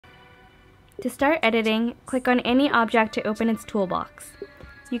To start editing, click on any object to open its toolbox.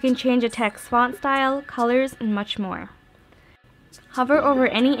 You can change a text font style, colors, and much more. Hover over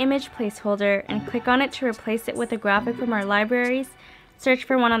any image placeholder and click on it to replace it with a graphic from our libraries, search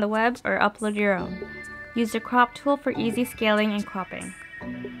for one on the web, or upload your own. Use the crop tool for easy scaling and cropping.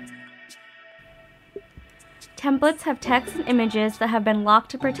 Templates have text and images that have been locked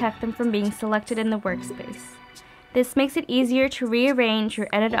to protect them from being selected in the workspace. This makes it easier to rearrange or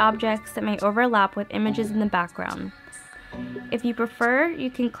edit objects that may overlap with images in the background. If you prefer, you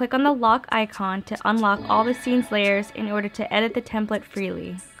can click on the lock icon to unlock all the scene's layers in order to edit the template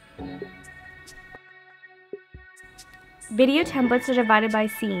freely. Video templates are divided by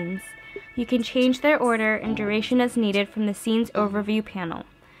scenes. You can change their order and duration as needed from the Scenes Overview panel.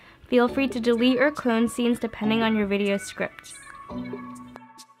 Feel free to delete or clone scenes depending on your video script.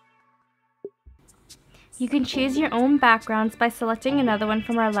 You can choose your own backgrounds by selecting another one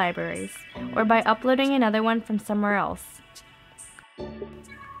from our libraries, or by uploading another one from somewhere else.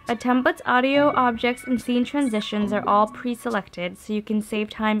 A template's audio, objects, and scene transitions are all pre-selected, so you can save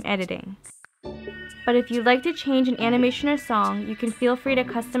time editing. But if you'd like to change an animation or song, you can feel free to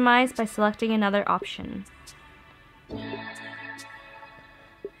customize by selecting another option.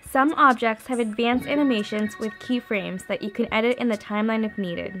 Some objects have advanced animations with keyframes that you can edit in the timeline if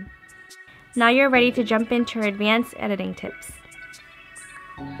needed. Now you're ready to jump into our advanced editing tips.